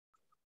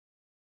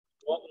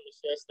Welcome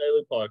to Seth's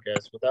Daily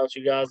Podcast. Without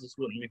you guys, this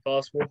wouldn't be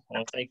possible. I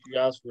want to thank you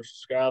guys for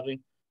subscribing.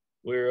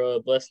 We're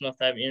blessed enough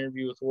to have an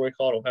interview with Roy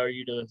Caudill. How are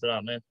you doing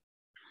tonight, man?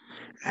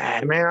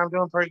 Hey, man, I'm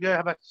doing pretty good.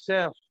 How about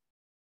yourself?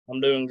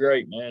 I'm doing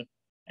great, man.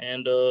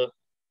 And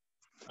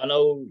I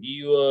know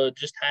you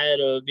just had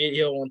a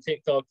video on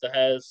TikTok that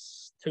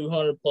has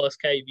 200 plus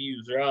K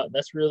views, right?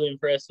 That's really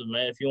impressive,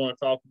 man. If you want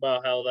to talk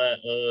about how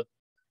that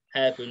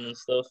happened and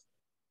stuff.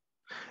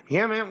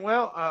 Yeah, man.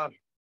 Well,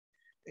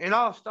 it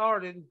all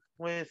started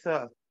with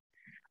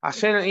I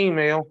sent an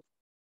email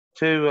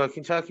to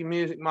Kentucky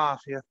Music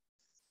Mafia,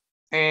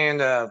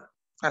 and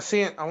I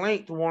sent a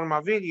link to one of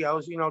my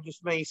videos.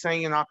 Just me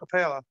singing a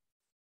cappella.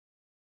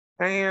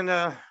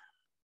 And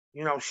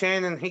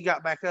Shannon, he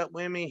got back up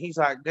with me. He's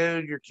like,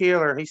 "Dude, you're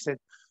killer." He said,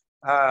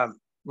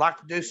 "Like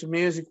to do some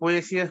music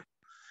with you."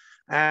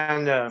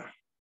 And I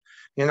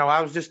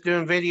was just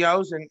doing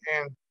videos,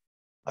 and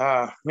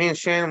me and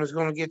Shannon was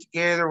going to get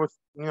together with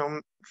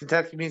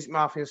Kentucky Music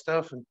Mafia and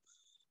stuff, and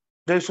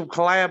do some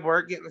collab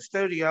work, get in the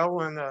studio,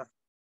 and I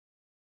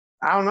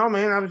don't know,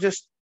 man. I was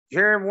just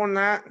here one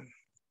night.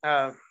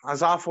 I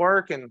was off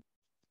work, and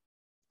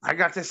I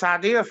got this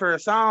idea for a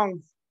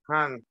song,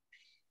 and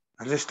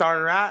I just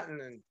started writing,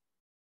 and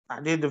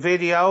I did the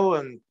video,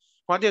 and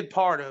well, I did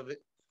part of it,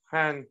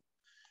 and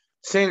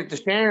sent it to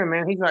Shannon.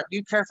 Man, he's like, "Do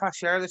you care if I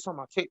share this on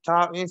my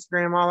TikTok,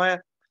 Instagram, all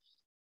that?"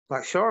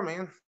 Like, sure,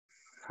 man.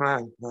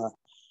 And,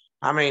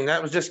 I mean,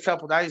 that was just a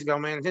couple days ago,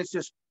 man. It's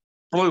just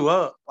blew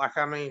up. Like,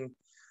 I mean,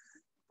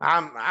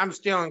 I'm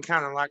still in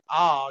kind of like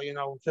awe,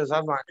 because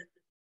I'm like,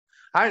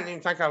 I didn't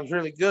even think I was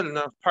really good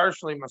enough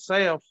personally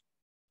myself,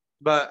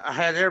 but I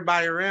had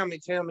everybody around me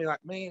tell me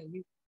like, man,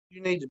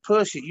 you need to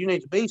push it. You need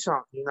to be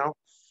something,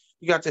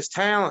 You got this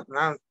talent,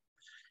 and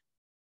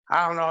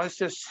I don't know.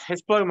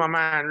 It's blew my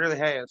mind. It really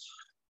has.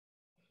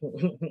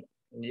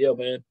 Yeah,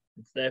 man.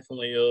 It's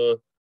definitely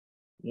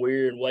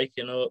weird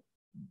waking up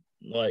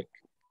like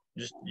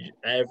just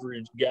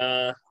average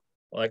guy.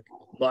 Like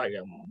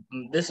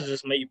this is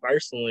just me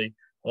personally.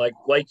 Like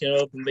waking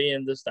up and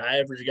being just the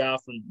average guy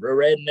from a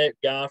redneck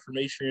guy from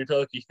Eastern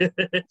Kentucky, and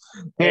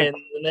Yeah,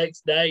 the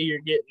next day you're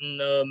getting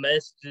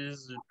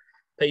messages,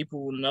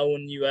 people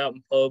knowing you out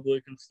in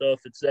public and stuff.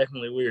 It's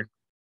definitely weird.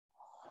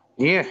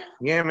 yeah,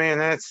 man.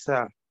 That's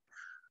well,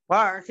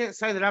 I can't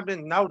say that I've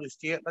been noticed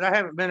yet, but I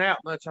haven't been out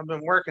much. I've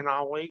been working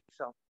all week,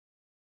 so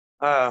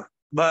uh,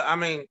 but I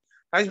mean,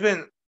 there's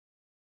been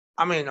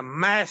a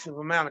massive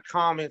amount of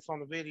comments on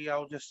the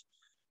video, just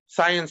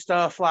saying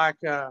stuff like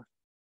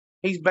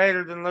he's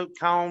better than Luke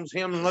Combs.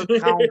 Him and Luke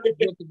Combs should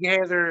get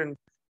together and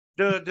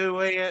do a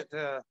duet.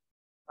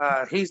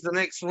 He's the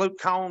next Luke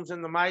Combs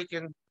in the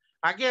making.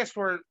 I guess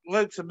where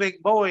Luke's a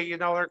big boy,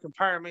 they're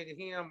comparing me to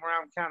him,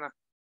 where I'm kind of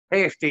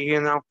hefty.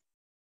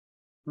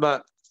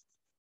 But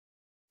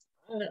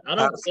I uh,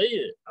 don't see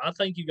it. I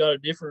think you got a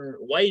different,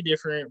 way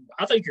different.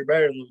 I think you're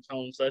better than Luke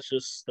Combs. That's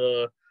just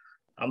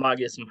I might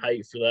get some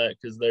hate for that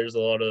because there's a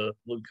lot of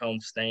Luke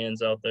Combs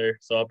stands out there.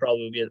 So I'll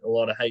probably get a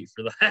lot of hate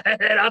for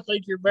that. I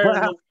think you're better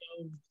than well, Luke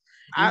Combs.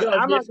 You got a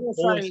I'm not different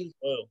gonna voice say as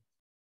well.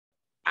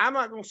 I'm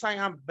not gonna say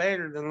I'm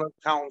better than Luke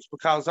Combs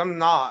because I'm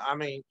not. I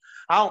mean,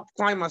 I don't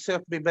claim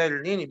myself to be better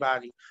than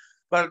anybody,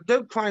 but I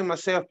do claim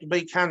myself to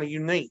be kind of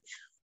unique.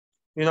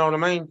 You know what I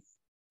mean?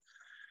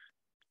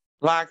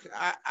 Like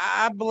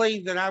I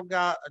believe that I've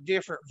got a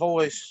different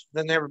voice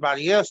than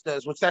everybody else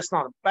does, which that's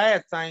not a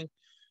bad thing.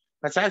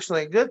 That's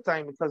actually a good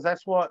thing because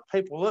that's what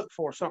people look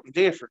for, something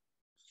different.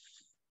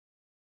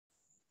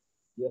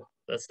 Yeah,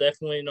 that's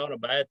definitely not a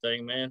bad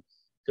thing, man.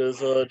 Because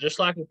just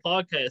like with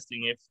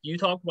podcasting, if you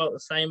talk about the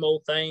same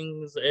old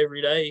things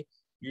every day,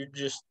 you're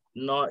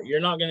not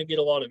going to get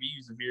a lot of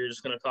views if you're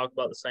just going to talk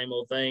about the same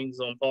old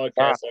things on Right. podcasts.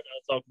 I got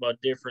to talk about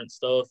different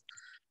stuff.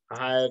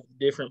 I have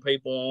different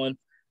people on,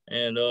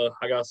 and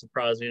I got a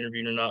surprise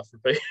interview tonight for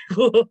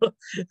people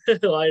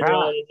later Right.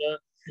 on.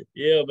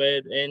 Yeah,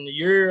 man,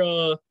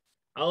 and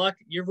I like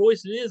your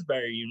voice. It is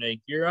very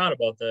unique. You're right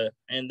about that,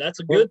 and that's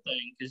a good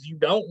thing because you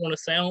don't want to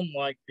sound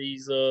like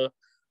these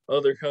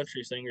other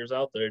country singers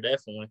out there.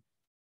 Definitely.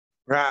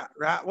 Right.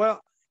 Right.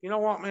 Well, you know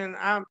what, man?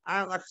 I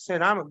like I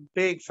said, I'm a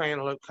big fan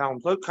of Luke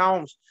Combs. Luke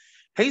Combs,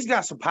 he's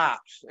got some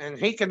pipes, and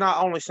he can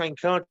not only sing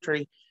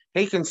country,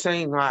 he can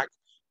sing like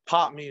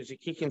pop music.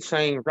 He can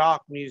sing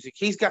rock music.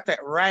 He's got that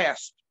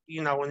rasp,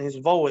 in his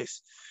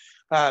voice,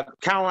 kind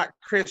of like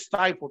Chris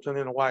Stapleton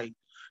in a way.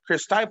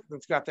 Chris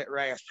Stapleton's got that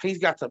rasp. He's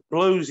got the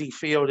bluesy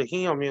feel to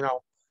him.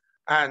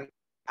 And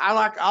I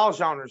like all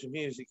genres of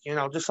music,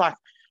 just like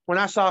when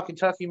I saw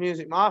Kentucky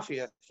Music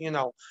Mafia,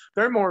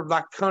 they're more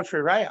like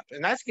country rap,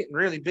 and that's getting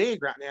really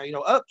big right now.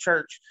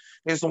 Upchurch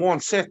is the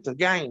one set the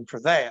game for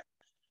that.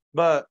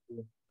 But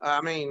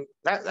I mean,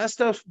 that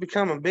stuff's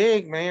becoming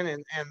big, man,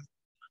 and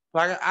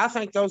like I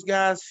think those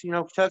guys,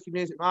 Kentucky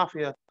Music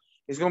Mafia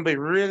is going to be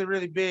really,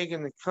 really big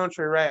in the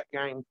country rap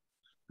game.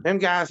 Them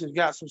guys have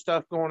got some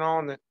stuff going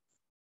on that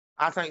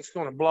I think is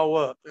going to blow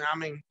up. And I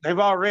mean, they've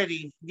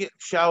already getting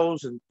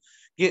shows and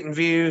getting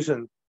views,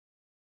 and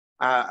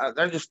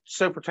they're just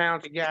super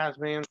talented guys,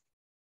 man.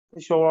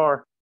 They sure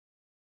are.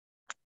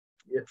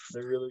 Yeah,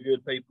 they're really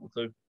good people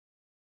too.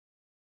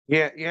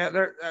 Yeah.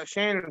 They're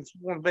Shannon's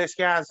one of the best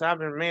guys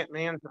I've ever met,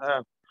 man.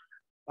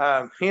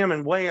 Him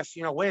and Wes,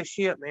 Wes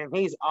Ship, man,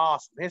 he's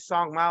awesome. His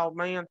song, My Old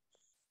Man,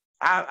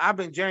 I've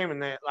been jamming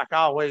that like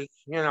all week.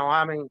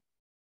 I mean,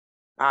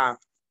 I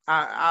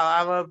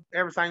I love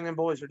everything them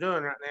boys are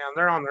doing right now.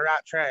 They're on the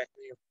right track,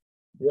 man.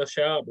 Yeah,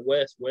 shout out to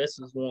Wes. Wes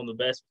is one of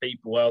the best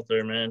people out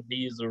there, man.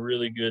 He's a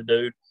really good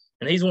dude,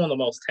 and he's one of the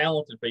most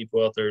talented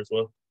people out there as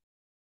well.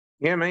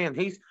 Yeah, man,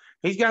 he's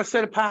got a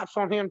set of pipes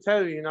on him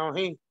too.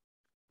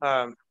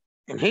 Um,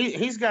 and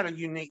he's got a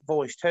unique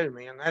voice too,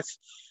 man. That's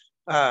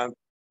uh,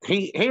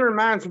 he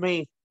reminds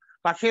me,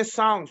 like his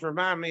songs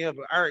remind me of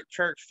Eric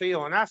Church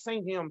feel, and I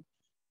seen him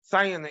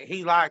saying that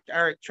he liked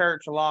Eric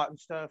Church a lot and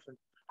stuff, and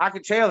I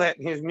could tell that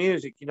in his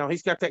music.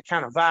 He's got that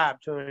kind of vibe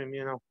to him.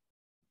 Yeah,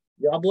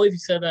 I believe he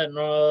said that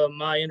in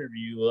my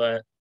interview,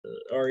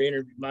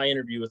 my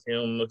interview with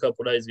him a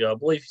couple days ago. I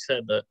believe he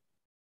said that.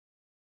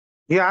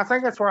 Yeah, I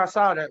think that's where I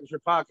saw that was your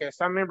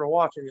podcast. I remember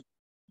watching it.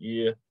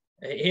 Yeah,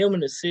 him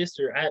and his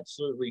sister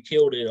absolutely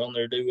killed it on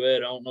their duet.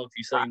 I don't know if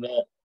you seen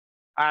that.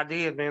 I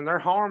did, man. Their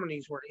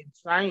harmonies were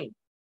insane.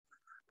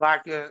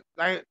 Like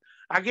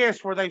I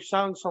guess where they've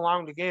sung so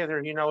long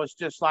together, it's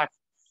just like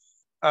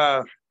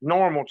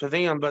normal to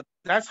them. But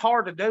that's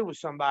hard to do with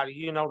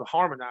somebody, to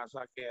harmonize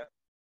like that.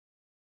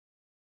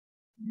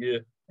 Yeah,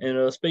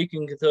 and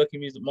speaking Kentucky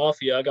Music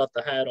Mafia, I got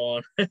the hat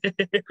on.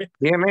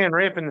 Yeah, man,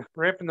 ripping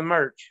the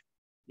merch.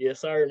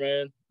 Yes, sir,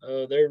 man.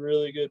 They're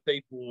really good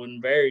people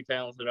and very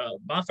talented.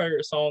 My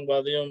favorite song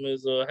by them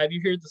is have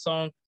you heard the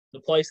song "The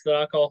Place That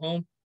I Call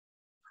Home"?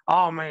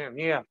 Oh man,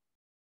 yeah,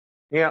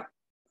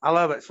 I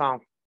love that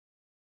song.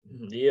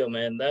 Yeah,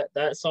 man.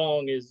 That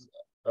song is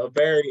a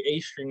very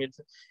Eastern.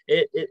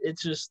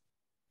 It's just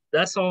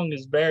that song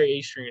is very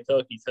Eastern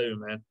Kentucky too,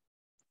 man.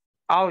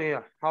 Oh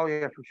yeah,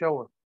 for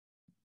sure.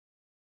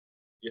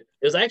 Yeah,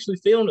 it was actually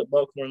filmed at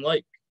Buckhorn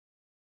Lake.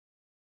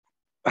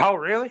 Oh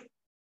really?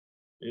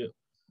 Yeah.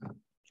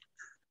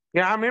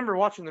 Yeah, I remember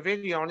watching the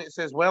video and it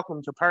says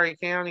 "Welcome to Perry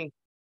County."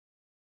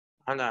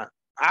 And I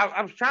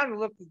was trying to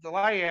look at the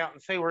layout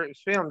and see where it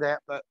was filmed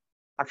at, but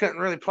I couldn't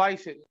really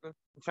place it.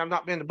 Which I've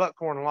not been to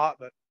Buckhorn a lot,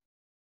 but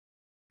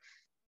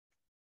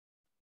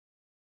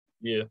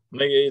Yeah,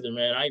 me either,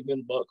 man. I ain't been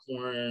to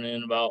Buckhorn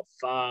in about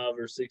 5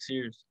 or 6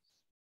 years.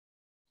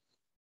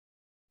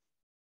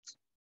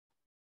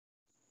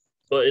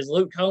 But is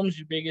Luke Combs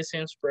your biggest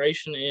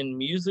inspiration in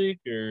music,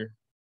 or?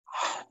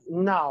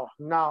 no.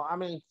 I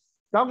mean,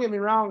 don't get me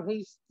wrong.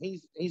 He's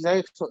an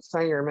excellent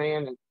singer,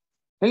 man, and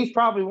he's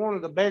probably one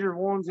of the better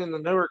ones in the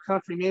newer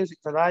country music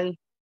today.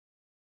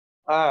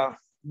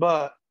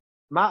 But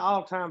my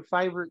all-time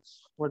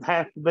favorites would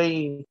have to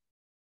be.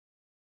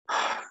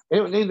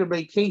 It would either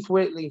be Keith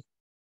Whitley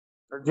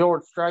or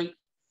George Strait.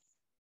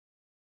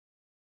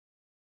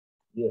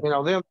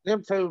 Yeah.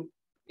 Them two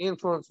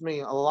influenced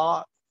me a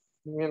lot.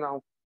 You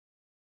know,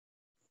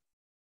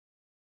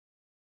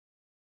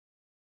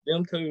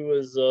 Them two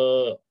was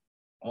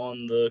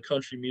on the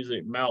country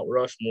music Mount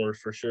Rushmore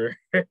for sure.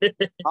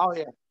 oh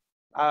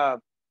yeah.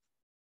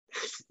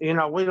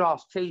 We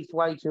lost Keith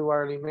way too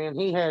early, man.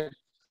 He had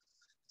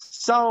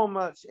so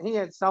much. He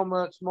had so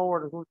much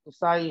more to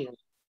say, and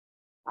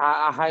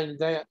I hated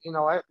that.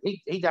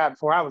 He died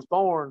before I was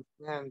born,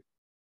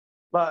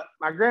 but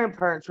my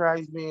grandparents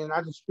raised me, and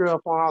I just grew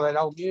up on all that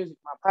old music.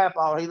 My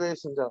papa, he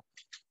listened to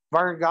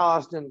Vern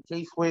Gosdin,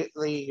 Keith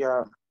Whitley,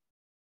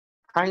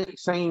 Hank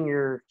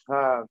Senior,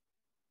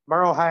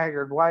 Merle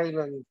Haggard,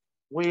 Waylon,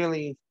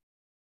 Willie,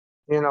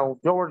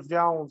 George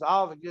Jones,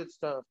 all the good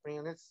stuff,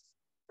 man.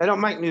 They don't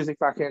make music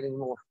like that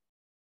anymore.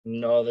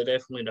 No, they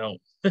definitely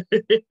don't.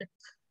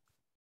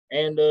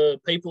 And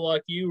people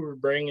like you are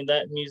bringing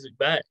that music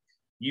back.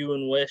 You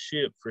and West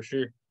Ship for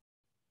sure,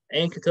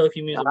 and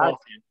Kentucky Music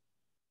Mafia.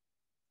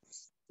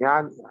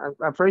 Yeah,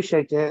 I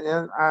appreciate that,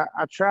 and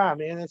I try,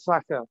 man. It's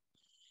like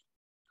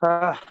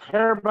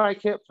everybody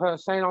kept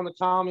saying on the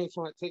comments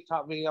on that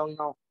TikTok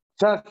video,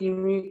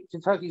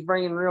 Kentucky's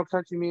bringing real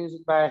country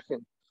music back,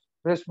 and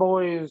this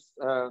boy is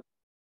the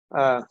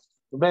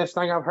best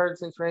thing I've heard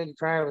since Randy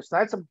Travis.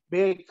 That's a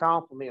big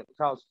compliment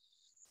because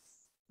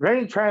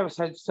Randy Travis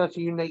had such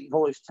a unique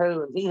voice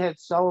too, and he had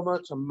so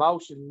much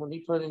emotion when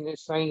he put in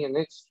his singing.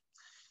 It's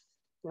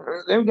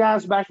them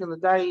guys back in the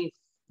day,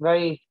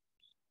 they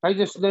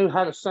just knew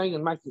how to sing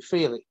and make you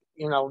feel it.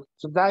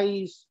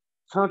 Today's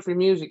country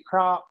music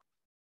crop,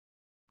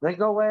 they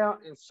go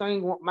out and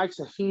sing what makes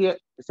a hit.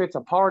 If it's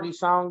a party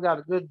song, got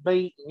a good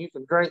beat, and you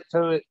can drink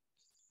to it.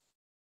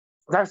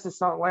 That's just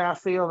the way I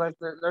feel. That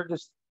they're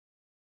just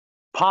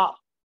pop,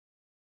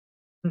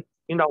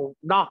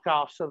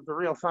 knockoffs of the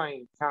real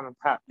thing kind of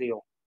type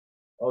deal.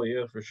 Oh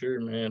yeah, for sure,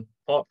 man.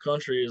 Pop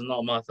country is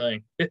not my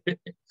thing.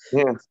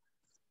 Yeah.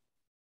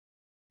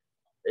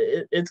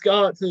 It's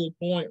got to the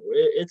point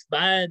where it's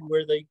bad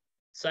where they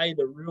say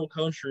the real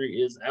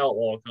country is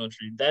outlaw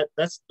country.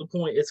 That's the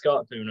point it's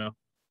got to now.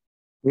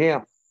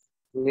 Yeah.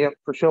 Yep,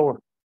 for sure.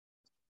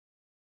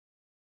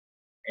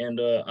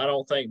 And I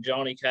don't think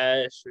Johnny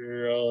Cash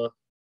or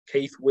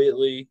Keith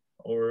Whitley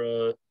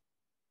or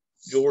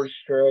George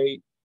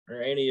Strait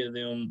or any of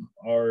them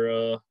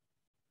are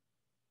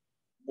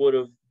would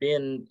have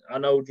been. I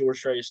know George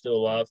Strait is still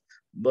alive,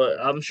 but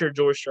I'm sure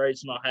George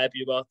Strait's not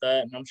happy about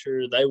that, and I'm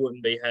sure they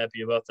wouldn't be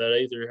happy about that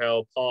either.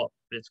 How pop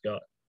it's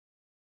got.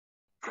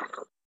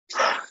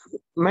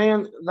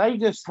 Man, they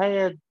just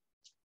had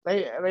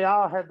they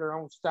all had their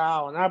own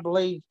style, and I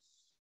believe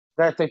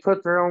that they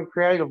put their own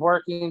creative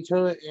work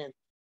into it. And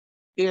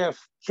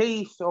if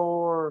Keith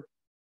or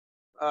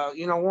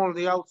one of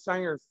the old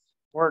singers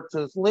were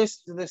to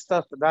listen to this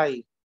stuff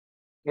today,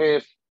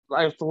 if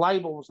the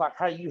label was like,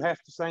 "Hey, you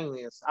have to sing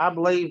this," I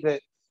believe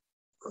that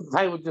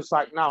they would just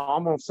like, "No,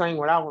 I'm gonna sing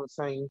what I want to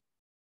sing,"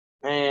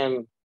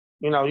 and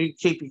you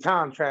keep your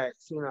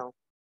contracts,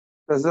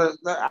 because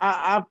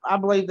I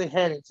believe they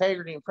had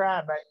integrity and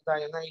pride back in the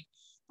day, and they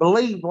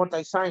believed what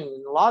they sang,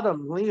 and a lot of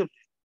them lived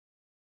it.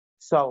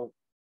 So,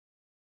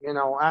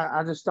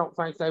 I just don't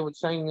think they would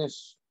sing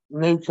this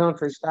new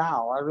country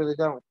style. I really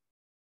don't.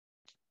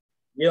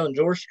 Yeah, and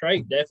George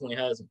Strait definitely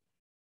hasn't.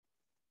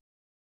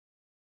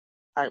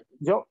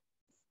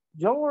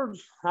 George,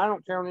 I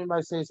don't care what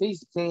anybody says, he's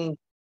the king of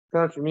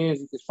country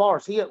music. As far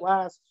as hit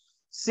wise,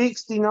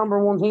 60 number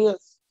one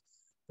hits.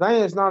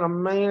 There is not a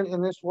man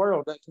in this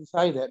world that can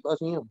say that but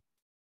him.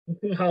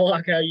 I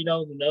like how you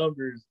know the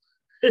numbers.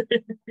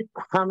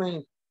 I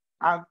mean,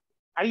 I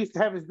used to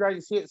have his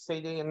greatest hits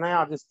CD, and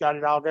now I just got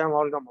it all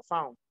downloaded on my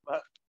phone.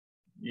 But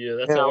yeah,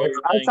 that's how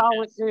it's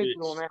all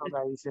digital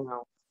nowadays.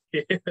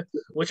 Yeah,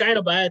 which ain't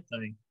a bad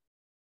thing.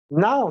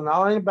 No,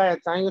 it ain't a bad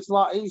thing. It's a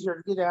lot easier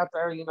to get out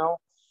there. A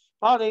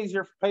lot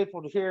easier for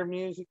people to hear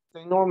music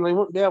they normally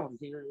wouldn't be able to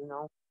hear.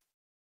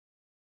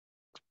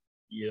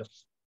 Yeah,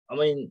 I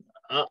mean,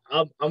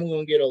 I'm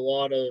gonna get a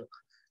lot of.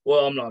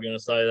 Well, I'm not gonna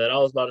say that. I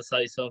was about to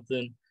say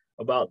something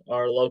about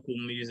our local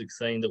music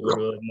scene that would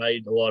have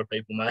made a lot of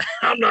people mad.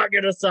 I'm not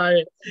gonna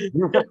say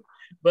it,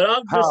 but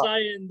I'm just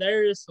saying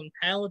there is some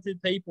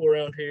talented people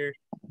around here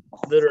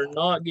that are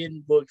not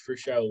getting booked for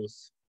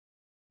shows.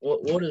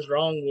 What is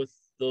wrong with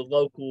the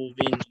local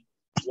venue?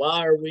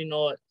 Why are we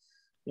not?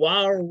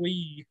 Why are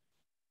we?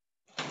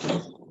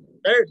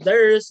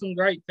 There is some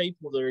great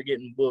people that are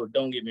getting booked.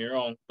 Don't get me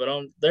wrong, but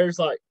there's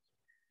like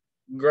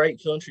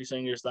great country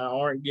singers that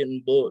aren't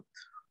getting booked.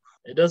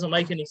 It doesn't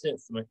make any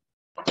sense to me.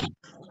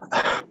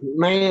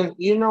 Man,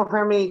 you know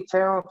how many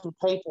talented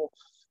people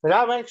that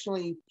I've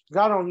actually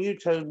got on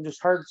YouTube and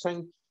just heard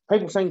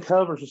people sing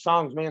covers of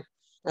songs, man,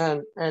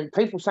 and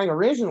people sing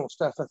original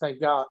stuff that they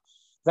got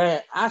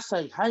that I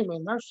say, hey,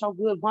 man, they're so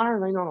good. Why are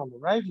they not on the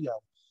radio?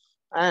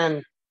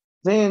 And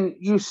then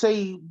you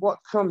see what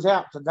comes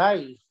out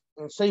today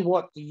and see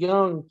what the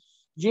young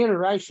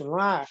generation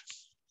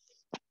likes.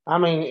 I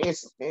mean,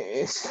 it's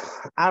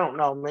I don't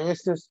know, man.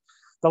 It's just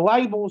the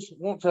labels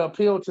want to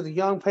appeal to the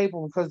young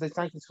people because they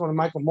think it's going to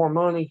make them more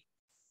money.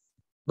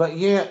 But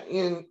yeah,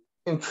 in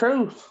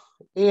truth,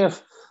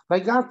 if they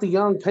got the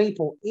young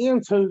people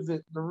into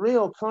the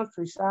real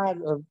country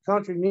side of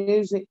country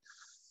music,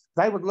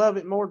 they would love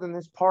it more than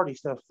this party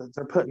stuff that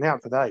they're putting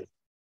out today.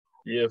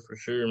 Yeah, for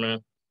sure,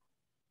 man.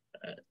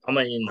 I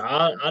mean,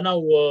 I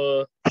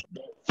know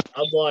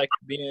I like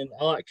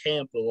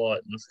camp a lot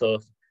and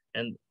stuff.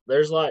 And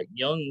there's like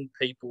young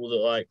people that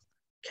like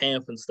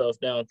camp and stuff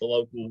down at the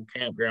local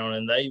campground,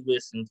 and they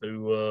listen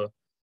to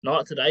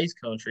not today's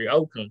country,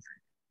 old country.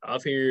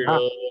 I've heard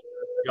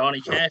Johnny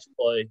Cash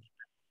play.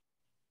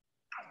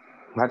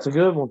 That's a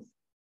good one.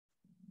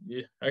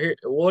 Yeah, I hear.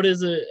 What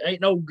is it? Ain't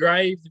no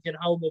grave that can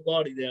hold my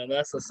body down.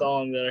 That's a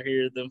song that I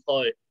hear them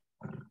play.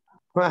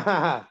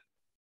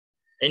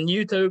 And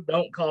YouTube,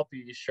 don't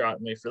copy strike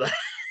me for that.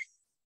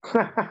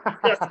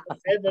 I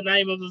said the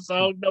name of the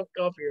song. Don't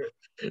copy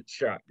it.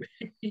 Strike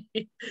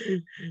me.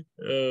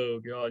 Oh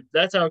God,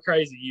 that's how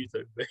crazy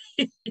YouTube be.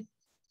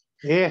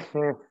 Yeah.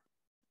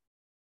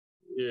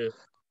 Yeah.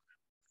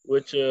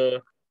 Which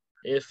if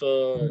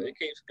it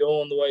keeps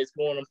going the way it's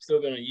going, I'm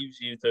still gonna use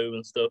YouTube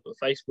and stuff. But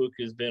Facebook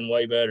has been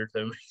way better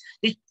to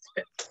me.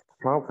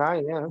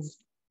 Okay, yeah. It's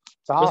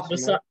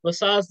awesome.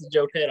 Besides the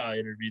Joe Tedai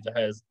interview that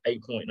has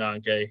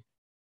 8.9K.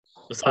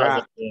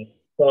 Besides right.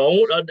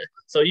 that,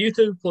 so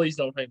YouTube, please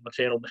don't take my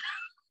channel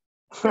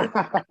down.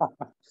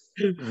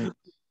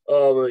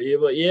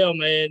 But yeah,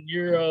 man,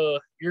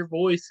 your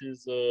voice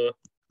is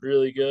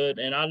really good,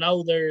 and I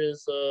know there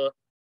is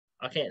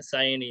I can't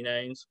say any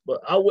names,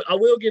 but I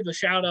will give a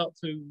shout out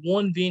to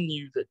one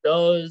venue that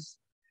does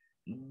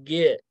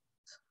get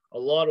a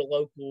lot of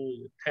local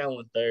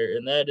talent there,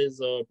 and that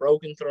is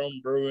Broken Throne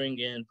Brewing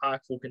in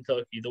Pikeville,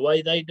 Kentucky. The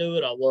way they do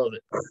it, I love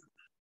it.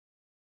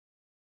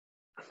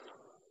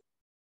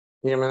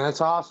 Yeah, man, that's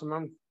awesome.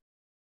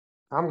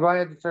 I'm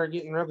glad that they're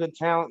getting real good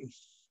talent and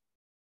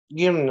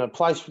giving a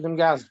place for them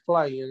guys to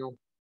play,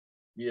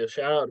 Yeah,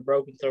 shout out to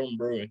Broken Throne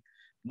Brewing.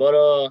 But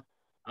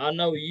I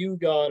know you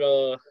got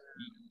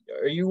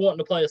are you wanting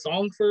to play a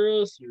song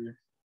for us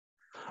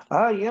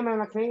or? Yeah, man,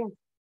 I can.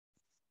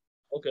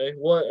 Okay,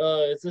 what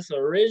is this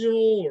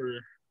original or?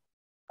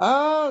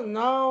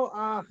 No,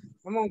 I'm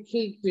gonna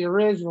keep the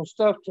original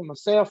stuff to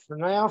myself for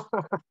now.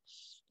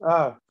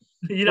 I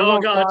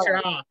gotta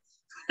try.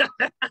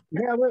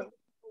 Yeah,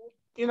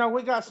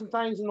 we got some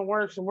things in the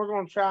works, and we're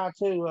going to try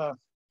to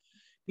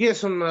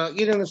get in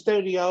the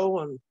studio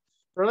and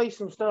release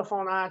some stuff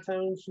on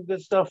iTunes, some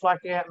good stuff like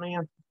that,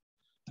 man.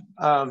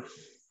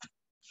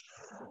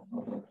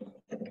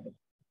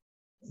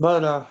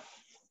 But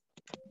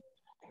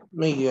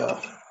me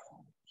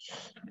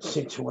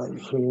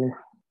situated here,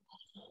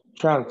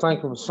 trying to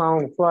think of a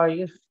song to play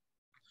you.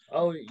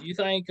 Oh, you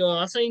think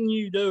I seen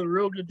you do a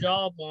real good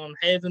job on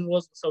Heaven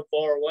Wasn't So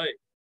Far Away.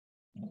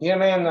 Yeah,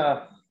 man.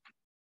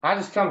 I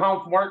just come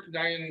home from work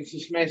today and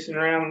just messing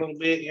around a little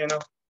bit, Yeah.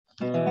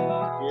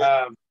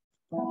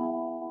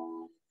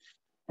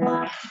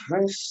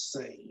 Let's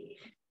see.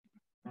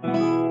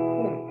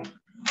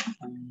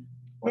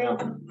 Well,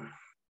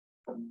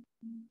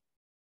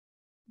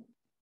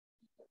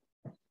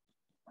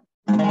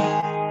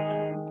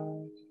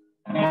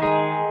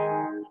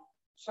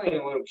 sing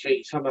a little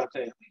Keats. How about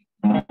that?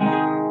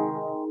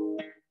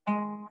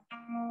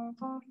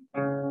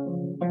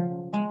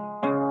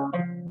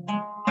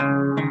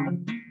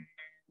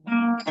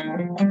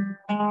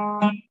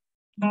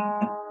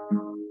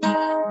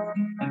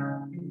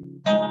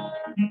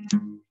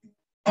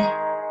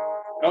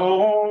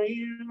 Oh,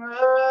 you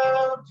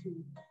love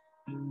to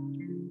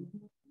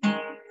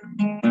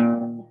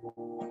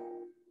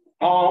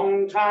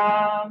long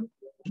time.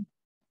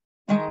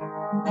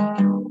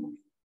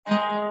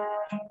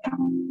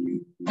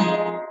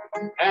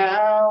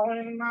 Now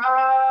in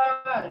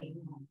my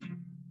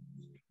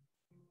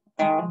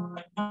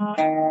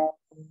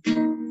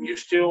you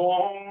still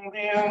won't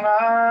be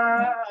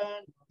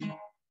mine.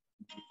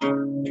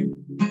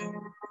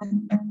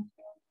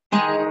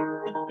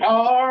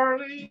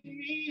 Darling,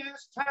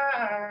 it's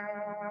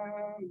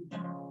time.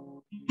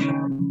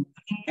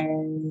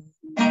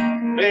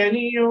 Let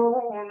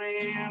your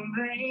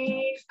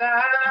memories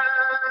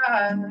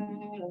die.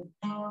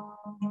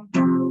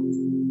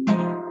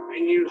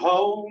 And you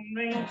hold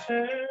me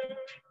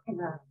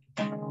tonight.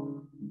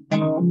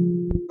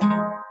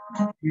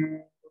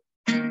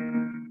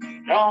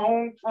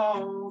 Don't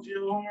close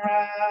your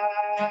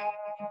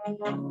eyes.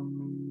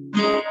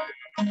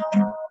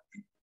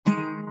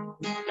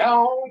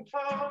 Don't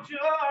close your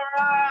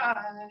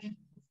eyes,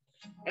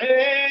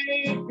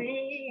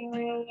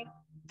 baby.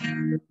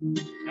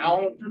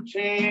 Don't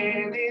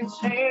pretend it's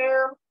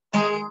him.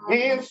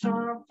 It's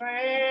some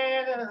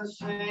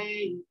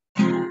fantasy.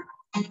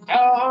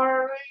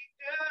 Darling,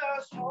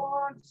 just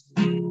once,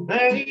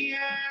 let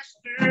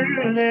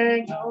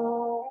yesterday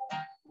go.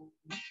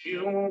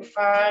 You'll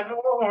find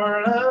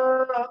more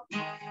love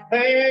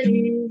than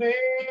you've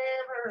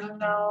ever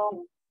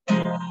known.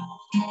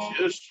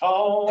 Just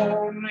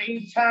hold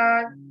me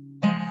tight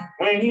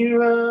when you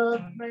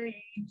love me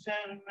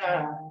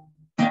tonight.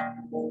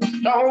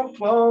 Don't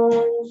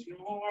close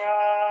your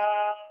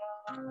eyes.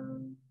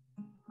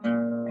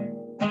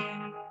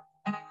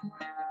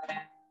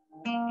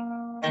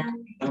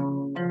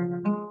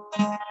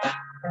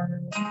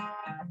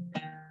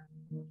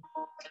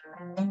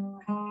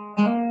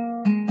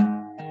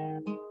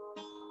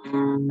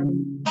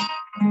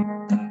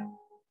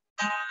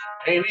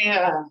 Maybe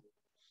I've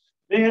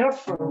been a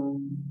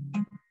fool.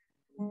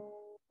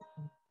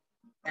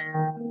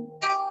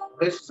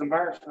 This is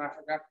embarrassing. I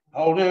forgot.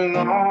 Holding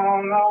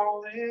on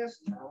all this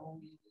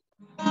time.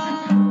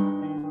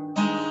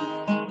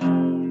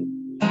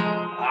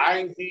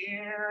 I'm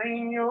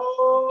hearing your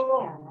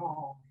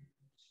arms,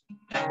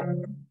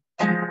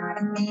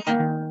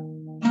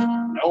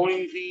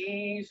 knowing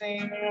he's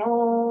in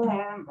your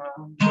mind.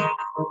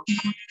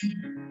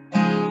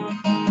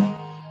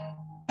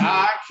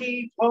 I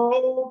keep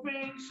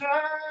hoping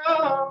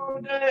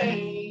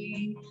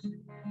someday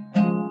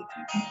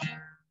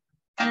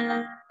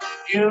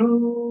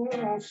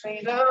you'll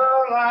see the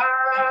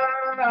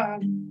light,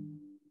 and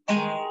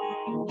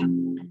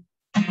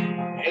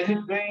it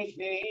makes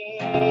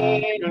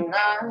me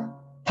tonight.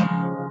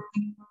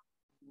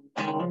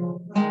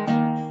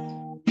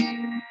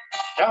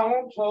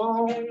 Don't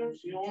close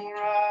your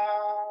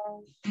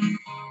eyes.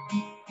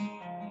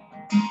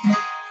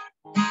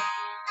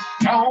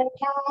 Don't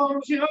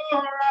close your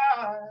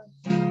eyes.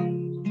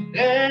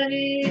 Let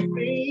it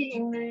be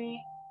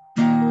me.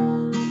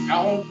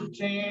 Don't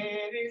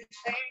pretend it's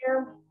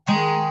him.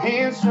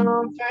 It's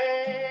some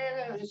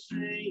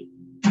fantasy.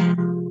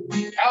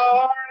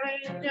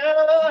 Darling,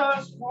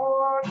 just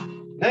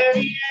one, let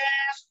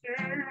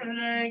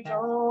yesterday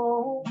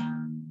go.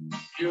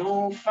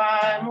 You'll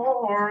find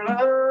more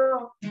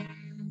love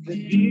than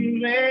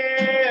you've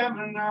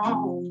ever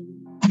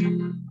known.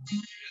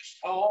 Just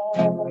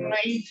hold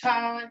me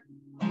tight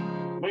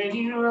when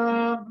you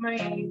love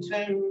me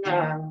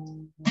tonight.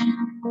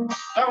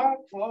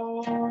 Don't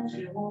close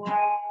your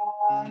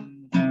eyes.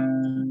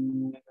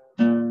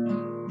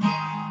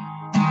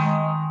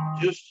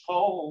 Just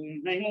hold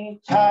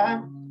me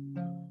tight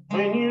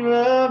when you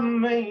love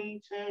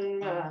me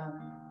tonight.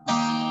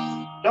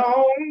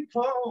 Don't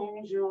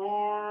close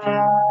your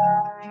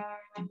eyes.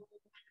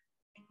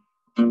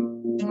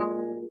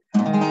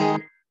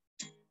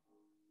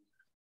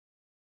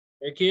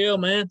 Hey, Kill,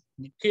 man.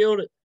 You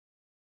killed it.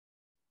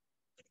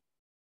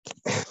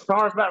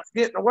 Sorry about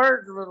forgetting the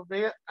words a little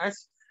bit. I'm a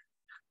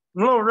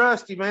little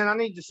rusty, man. I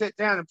need to sit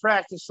down and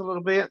practice a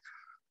little bit.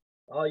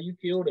 Oh, you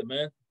killed it,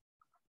 man.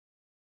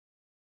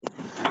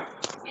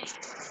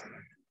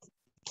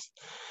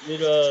 You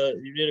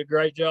did a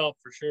great job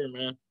for sure,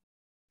 man.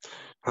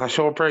 I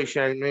sure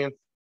appreciate it, man.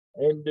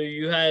 And do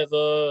you have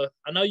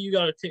I know you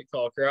got a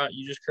TikTok, right?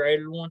 You just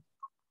created one?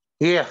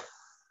 Yeah.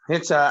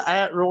 It's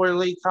at Roy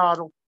Lee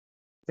Caudill.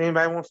 If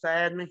anybody wants to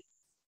add me.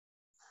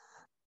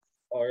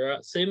 All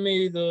right. Send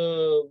me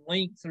the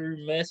link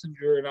through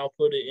Messenger and I'll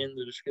put it in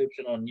the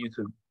description on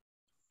YouTube.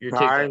 Your All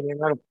TikTok. right,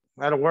 man,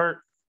 that'll work.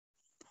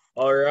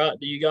 All right.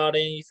 Do you got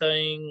any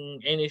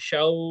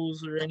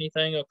shows or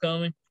anything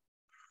upcoming?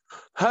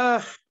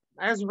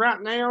 As of right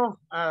now,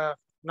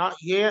 not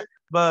yet,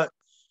 but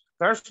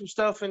there's some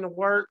stuff in the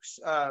works.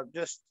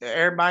 Just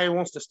everybody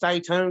wants to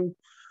stay tuned.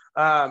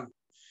 Um,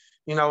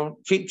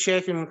 keep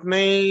checking with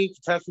me,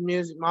 Kentucky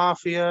Music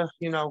Mafia.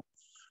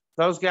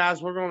 Those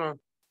guys. We're gonna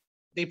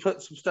be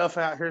putting some stuff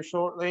out here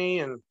shortly,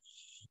 and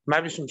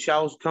maybe some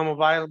shows come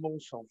available.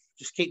 So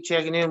just keep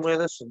checking in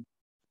with us. And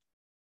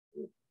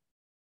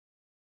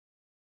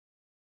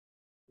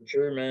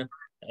Sure, man.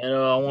 And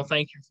I want to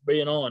thank you for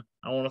being on.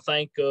 I want to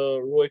thank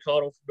Roy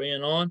Caudill for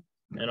being on,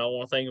 and I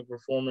want to thank him for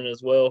performing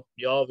as well.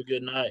 Y'all have a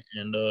good night,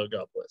 and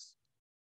God bless.